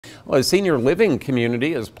Well, a senior living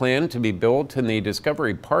community is planned to be built in the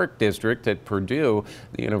Discovery Park district at Purdue.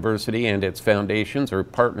 The university and its foundations are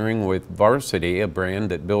partnering with Varsity, a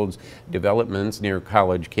brand that builds developments near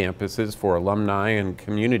college campuses for alumni and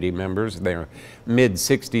community members in their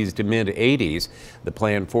mid-60s to mid-80s. The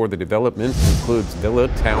plan for the development includes villa,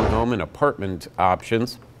 townhome, and apartment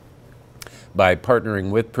options. By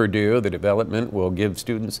partnering with Purdue, the development will give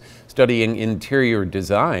students studying interior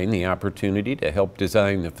design the opportunity to help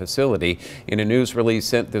design the facility. In a news release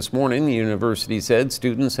sent this morning, the university said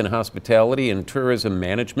students in hospitality and tourism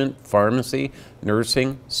management, pharmacy,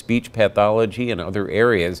 nursing, speech pathology, and other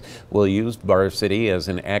areas will use Varsity as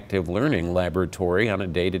an active learning laboratory on a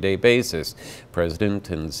day-to-day basis. President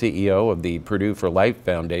and CEO of the Purdue for Life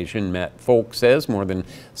Foundation, Matt Folk, says more than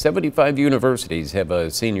 75 universities have a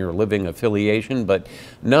senior living affiliation, but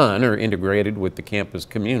none are integrated with the campus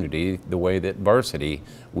community the way that Varsity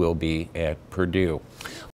will be at Purdue.